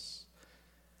in us.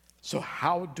 So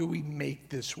how do we make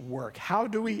this work? How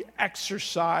do we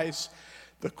exercise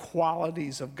the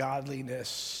qualities of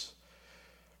godliness?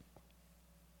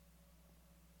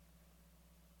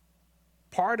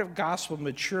 Part of gospel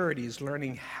maturity is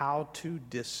learning how to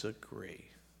disagree,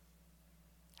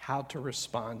 how to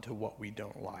respond to what we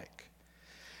don't like.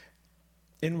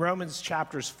 In Romans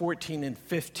chapters 14 and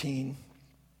 15,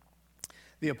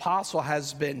 the apostle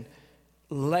has been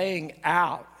laying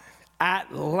out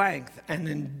at length and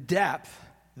in depth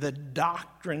the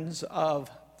doctrines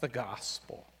of the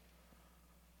gospel.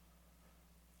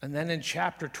 And then in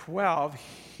chapter 12,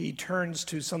 he turns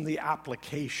to some of the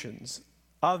applications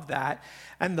of that.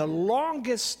 And the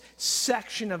longest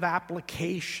section of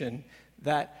application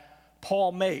that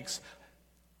Paul makes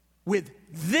with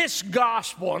this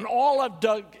gospel and all I've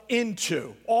dug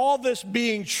into, all this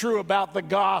being true about the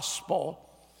gospel,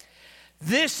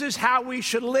 this is how we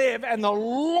should live. And the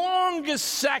longest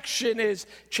section is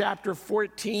chapter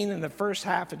 14 and the first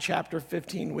half of chapter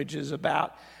 15, which is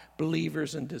about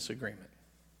believers in disagreement.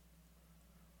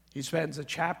 He spends a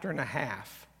chapter and a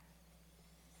half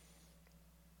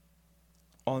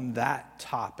on that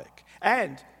topic.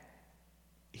 And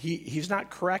he's not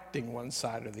correcting one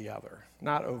side or the other,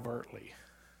 not overtly.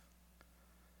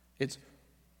 It's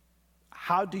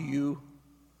how do you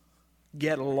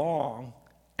get along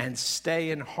and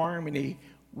stay in harmony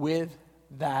with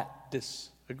that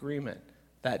disagreement,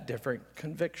 that different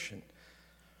conviction.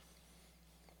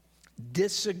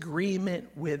 Disagreement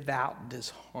without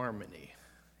disharmony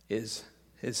is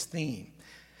his theme.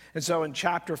 And so in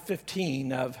chapter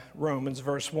 15 of Romans,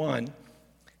 verse 1,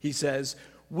 he says,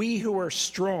 "We who are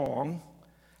strong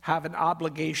have an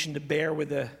obligation to bear with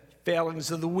the failings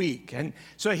of the weak." And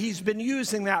so he's been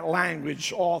using that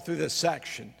language all through this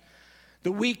section.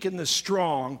 The weak and the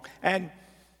strong. And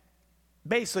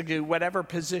basically, whatever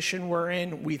position we're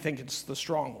in, we think it's the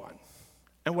strong one.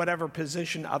 And whatever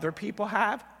position other people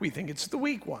have, we think it's the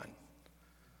weak one.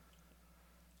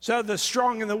 So the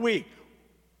strong and the weak.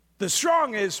 The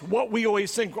strong is what we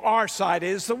always think our side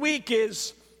is. The weak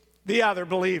is the other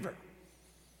believer.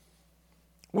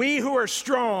 We who are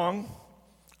strong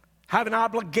have an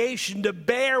obligation to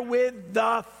bear with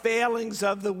the failings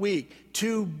of the weak,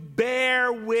 to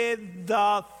bear with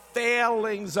the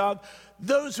failings of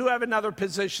those who have another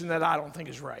position that I don't think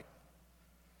is right,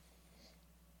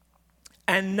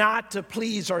 and not to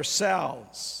please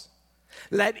ourselves.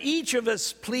 Let each of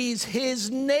us please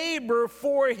his neighbor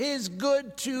for his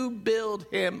good, to build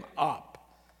him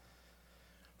up.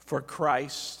 For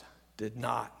Christ did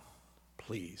not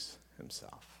please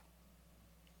himself.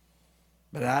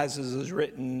 But as it is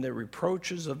written, the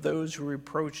reproaches of those who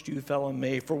reproached you fell on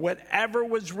me. For whatever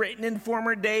was written in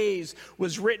former days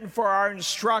was written for our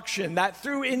instruction, that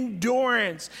through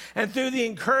endurance and through the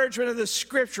encouragement of the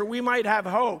Scripture we might have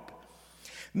hope.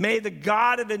 May the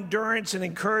God of endurance and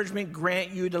encouragement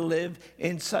grant you to live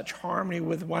in such harmony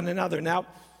with one another. Now,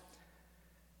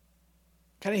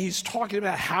 he's talking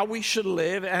about how we should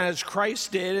live, and as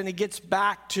Christ did, and he gets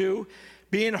back to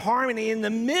be in harmony. In the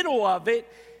middle of it,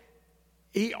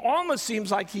 he almost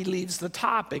seems like he leaves the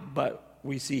topic, but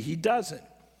we see he doesn't.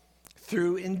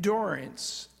 Through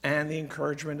endurance and the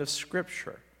encouragement of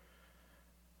Scripture.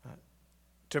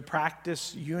 To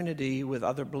practice unity with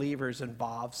other believers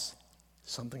involves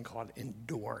something called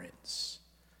endurance.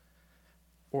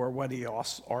 Or what he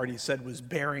already said was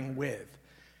bearing with.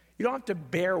 You don't have to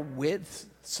bear with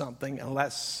something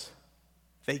unless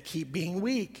they keep being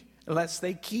weak, unless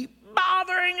they keep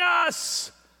bothering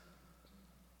us.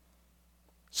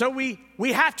 So we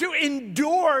have to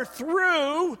endure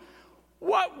through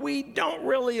what we don't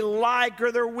really like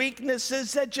or their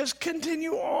weaknesses that just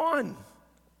continue on.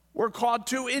 We're called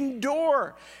to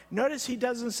endure. Notice he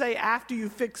doesn't say after you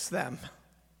fix them.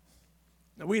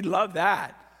 We'd love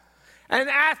that. And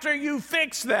after you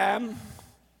fix them,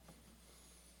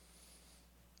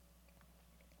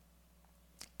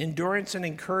 endurance and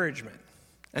encouragement.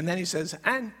 And then he says,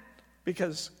 and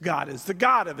because God is the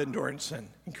God of endurance and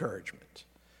encouragement.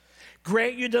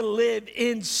 Grant you to live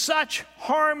in such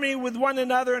harmony with one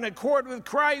another in accord with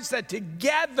Christ, that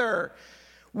together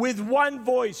with one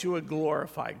voice you would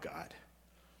glorify God.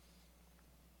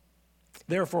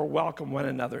 Therefore, welcome one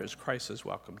another as Christ has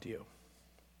welcomed you.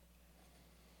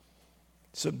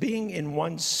 So being in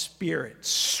one spirit,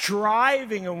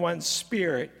 striving in one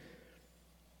spirit,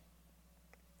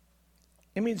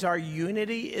 it means our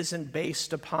unity isn't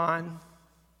based upon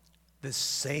the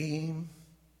same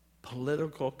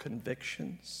political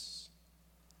convictions.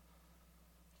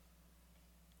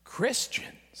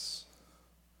 Christians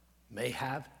may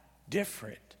have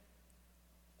different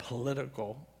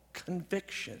political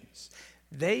convictions.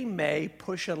 They may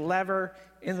push a lever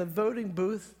in the voting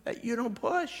booth that you don't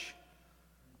push,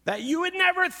 that you would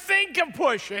never think of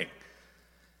pushing,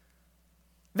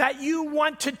 that you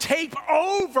want to tape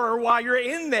over while you're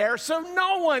in there so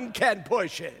no one can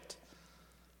push it.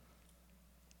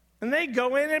 And they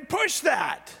go in and push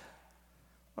that.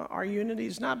 Well, our unity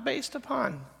is not based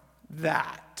upon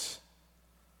that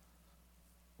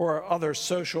or other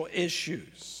social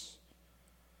issues.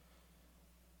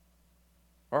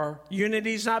 Our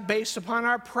unity is not based upon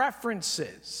our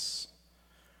preferences.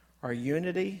 Our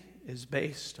unity is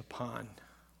based upon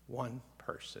one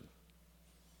person,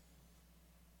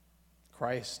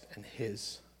 Christ and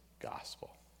his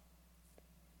gospel.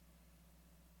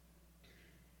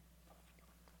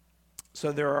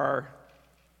 So there are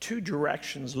two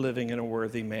directions living in a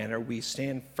worthy manner. We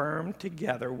stand firm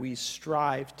together. We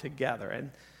strive together.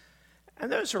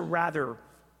 And those are rather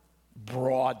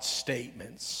broad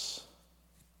statements.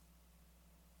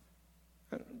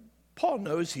 Paul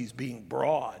knows he's being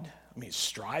broad.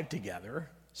 Strive together,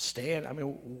 stand.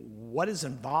 What is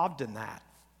involved in that?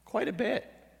 Quite a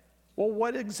bit. Well,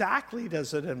 what exactly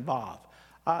does it involve?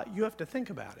 You have to think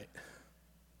about it.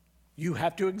 You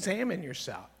have to examine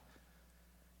yourself.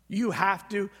 You have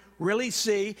to really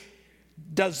see,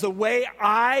 does the way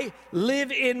I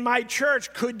live in my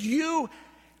church, could you,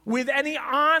 with any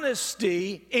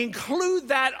honesty, include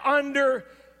that under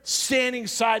standing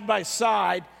side by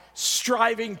side,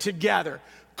 striving together?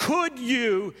 Could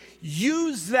you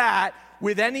use that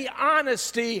with any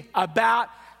honesty about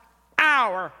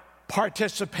our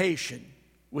participation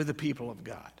with the people of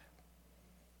God?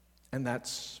 And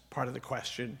that's part of the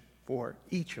question for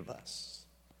each of us.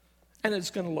 And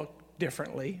it's going to look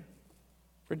differently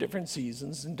for different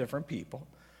seasons and different people.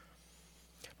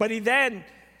 But he then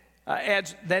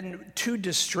adds two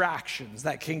distractions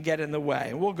that can get in the way.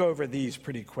 And we'll go over these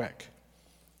pretty quick.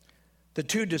 The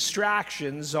two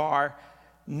distractions are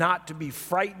not to be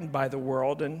frightened by the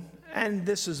world, and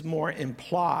this is more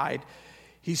implied.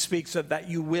 he speaks of that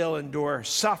you will endure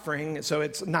suffering, so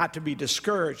it's not to be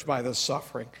discouraged by the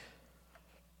suffering.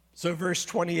 So verse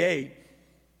 28,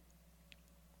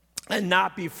 and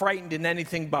not be frightened in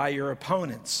anything by your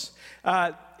opponents.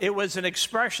 It was an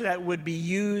expression that would be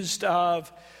used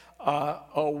of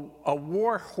a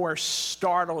war horse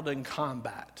startled in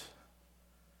combat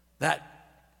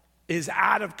that is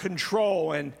out of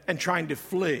control and trying to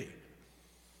flee.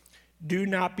 Do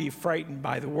not be frightened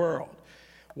by the world.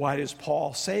 Why does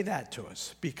Paul say that to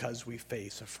us? Because we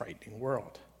face a frightening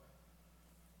world.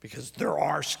 Because there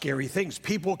are scary things.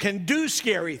 People can do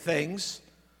scary things.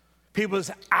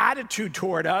 People's attitude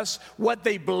toward us, what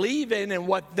they believe in and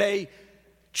what they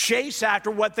chase after,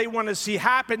 what they want to see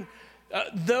happen,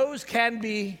 those can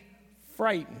be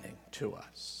frightening to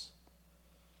us.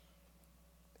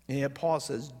 And yet Paul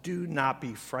says, do not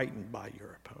be frightened by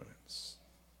your opponents.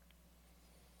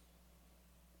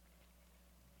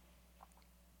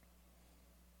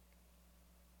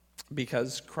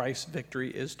 Because Christ's victory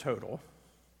is total.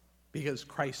 Because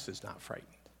Christ is not frightened,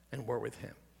 and we're with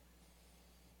him.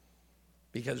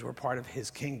 Because we're part of his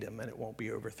kingdom, and it won't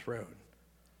be overthrown.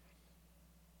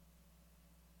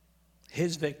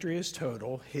 His victory is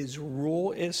total, his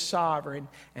rule is sovereign,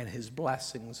 and his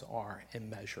blessings are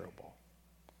immeasurable.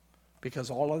 Because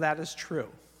all of that is true.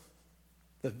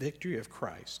 The victory of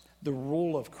Christ, the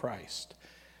rule of Christ,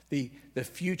 the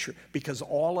future, because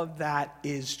all of that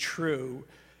is true,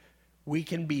 we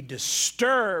can be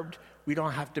disturbed. We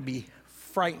don't have to be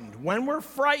frightened. When we're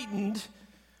frightened,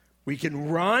 we can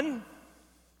run.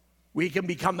 We can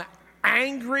become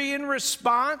angry in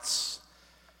response.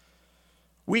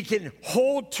 We can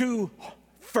hold too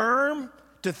firm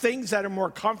to things that are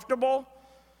more comfortable,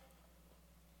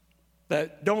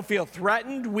 that don't feel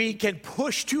threatened. We can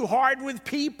push too hard with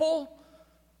people.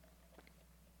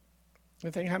 I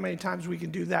think how many times we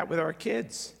can do that with our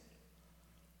kids.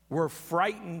 We're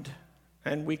frightened,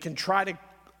 and we can try to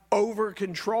over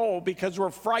control because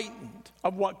we're frightened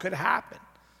of what could happen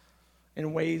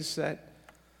in ways that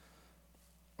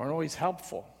aren't always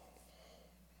helpful.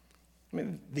 I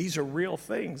mean, these are real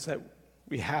things that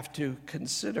we have to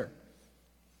consider.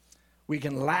 We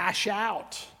can lash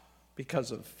out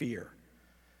because of fear.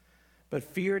 But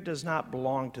fear does not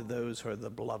belong to those who are the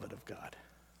beloved of God,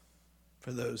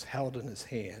 for those held in his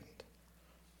hand.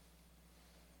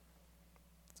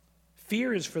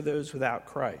 Fear is for those without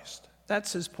Christ.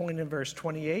 That's his point in verse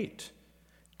 28.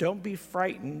 Don't be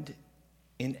frightened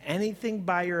in anything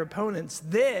by your opponents.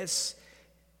 This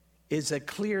is a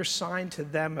clear sign to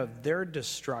them of their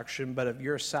destruction, but of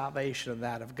your salvation and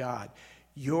that of God.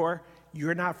 You're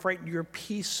not frightened. Your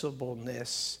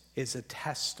peaceableness is a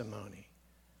testimony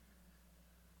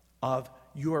of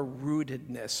your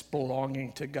rootedness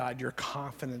belonging to God, your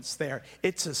confidence there.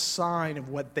 It's a sign of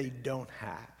what they don't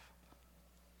have.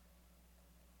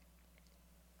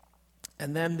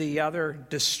 And then the other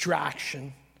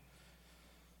distraction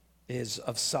is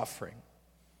of suffering.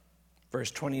 Verse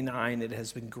 29, it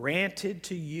has been granted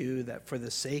to you that for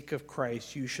the sake of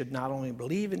Christ you should not only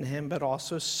believe in him, but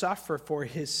also suffer for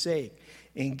his sake.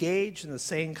 Engage in the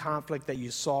same conflict that you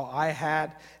saw I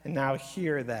had, and now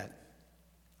hear that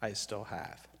I still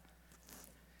have.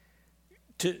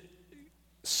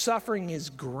 Suffering is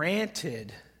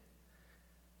granted,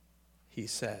 he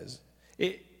says.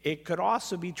 It could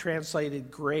also be translated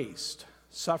graced.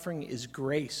 Suffering is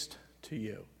graced to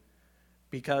you.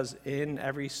 Because in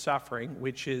every suffering,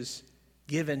 which is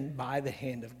given by the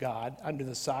hand of God, under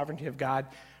the sovereignty of God,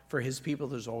 for his people,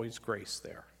 there's always grace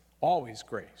there. Always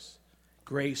grace.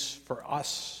 Grace for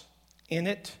us in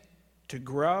it to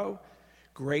grow.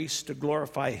 Grace to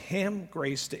glorify him.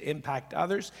 Grace to impact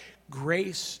others.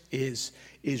 Grace is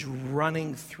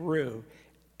running through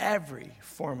every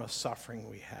form of suffering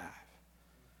we have.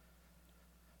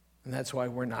 And that's why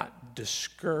we're not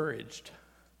discouraged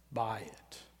by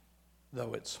it,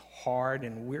 though it's hard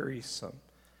and wearisome,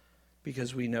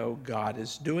 because we know God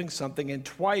is doing something. And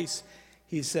twice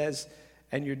he says,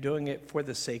 and you're doing it for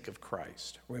the sake of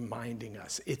Christ, reminding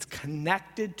us. It's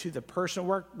connected to the personal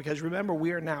work, because remember,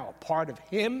 we are now a part of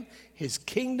him, his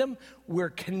kingdom. We're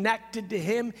connected to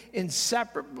him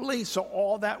inseparably, so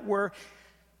all that we're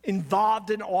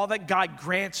involved in, all that God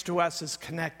grants to us is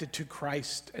connected to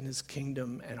Christ and his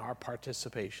kingdom and our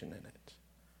participation in it.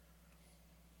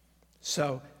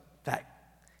 So that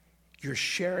you're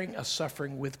sharing a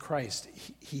suffering with Christ.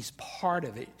 He's part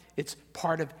of it. It's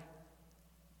part of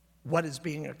what is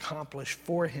being accomplished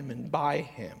for him and by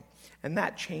him. And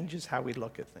that changes how we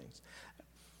look at things.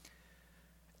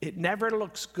 It never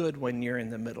looks good when you're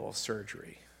in the middle of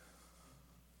surgery.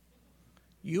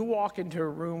 You walk into a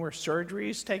room where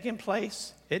surgery is taking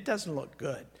place, it doesn't look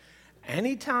good.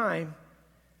 Anytime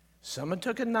someone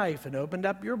took a knife and opened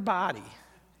up your body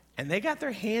and they got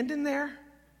their hand in there,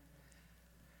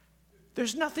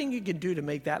 there's nothing you can do to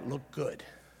make that look good.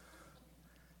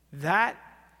 That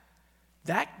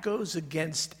goes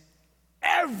against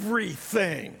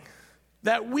everything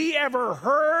that we ever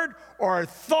heard or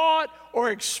thought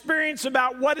or experienced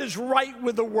about what is right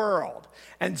with the world.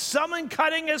 And someone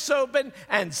cutting us open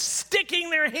and sticking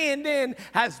their hand in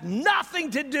has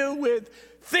nothing to do with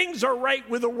things are right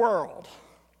with the world.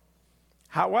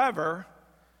 However,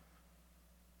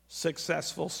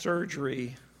 successful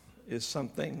surgery is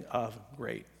something of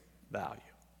great value.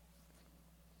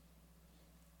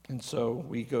 And so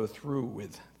we go through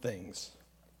with things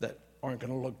that aren't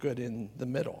going to look good in the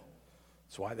middle.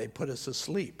 That's why they put us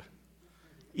asleep.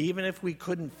 Even if we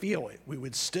couldn't feel it, we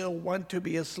would still want to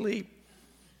be asleep.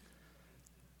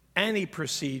 Any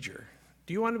procedure.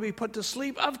 Do you want to be put to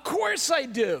sleep? Of course I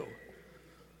do.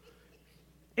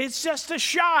 It's just a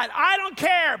shot. I don't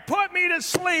care. Put me to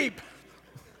sleep.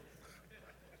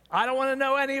 I don't want to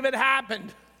know any of it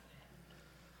happened.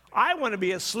 I want to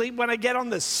be asleep when I get on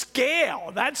the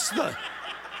scale. That's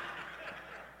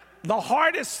the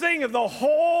hardest thing of the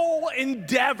whole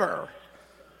endeavor.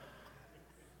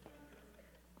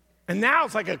 And now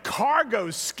it's like a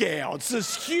cargo scale. It's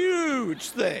this huge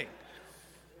thing.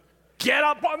 Get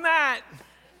up on that.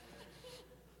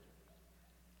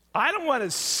 I don't want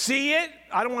to see it.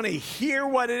 I don't want to hear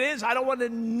what it is. I don't want to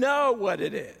know what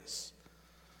it is.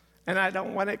 And I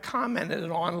don't want it commented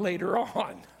on later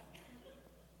on.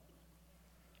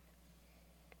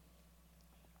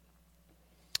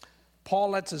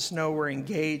 Paul lets us know we're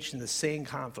engaged in the same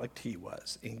conflict he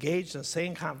was. Engaged in the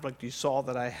same conflict you saw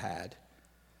that I had.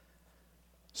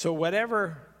 So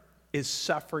whatever is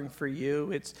suffering for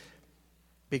you, it's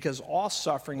because all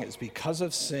suffering is because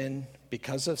of sin,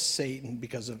 because of Satan,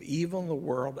 because of evil in the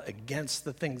world against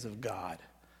the things of God.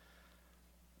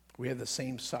 We have the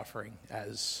same suffering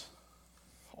as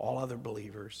all other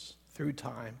believers through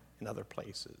time in other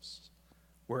places.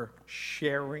 We're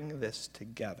sharing this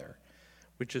together,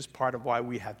 which is part of why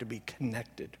we have to be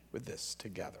connected with this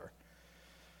together.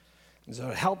 And so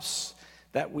it helps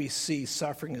that we see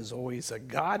suffering is always a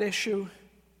God issue,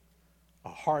 a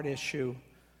heart issue,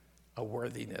 a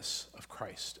worthiness of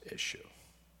Christ issue.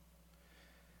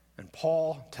 And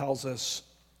Paul tells us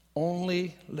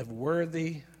only live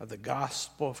worthy of the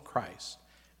gospel of Christ.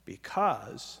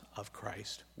 Because of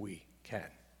Christ we can.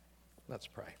 Let's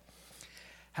pray.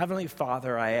 Heavenly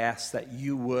Father, I ask that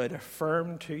you would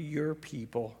affirm to your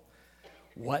people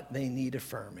what they need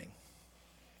affirming.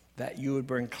 That you would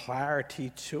bring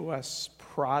clarity to us,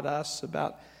 prod us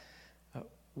about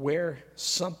where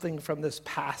something from this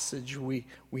passage we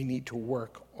need to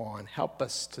work on. Help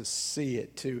us to see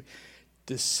it, to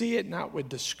see it not with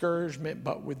discouragement,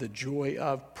 but with the joy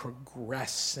of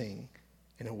progressing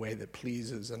in a way that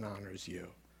pleases and honors you.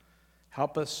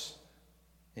 Help us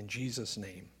in Jesus'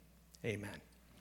 name. Amen.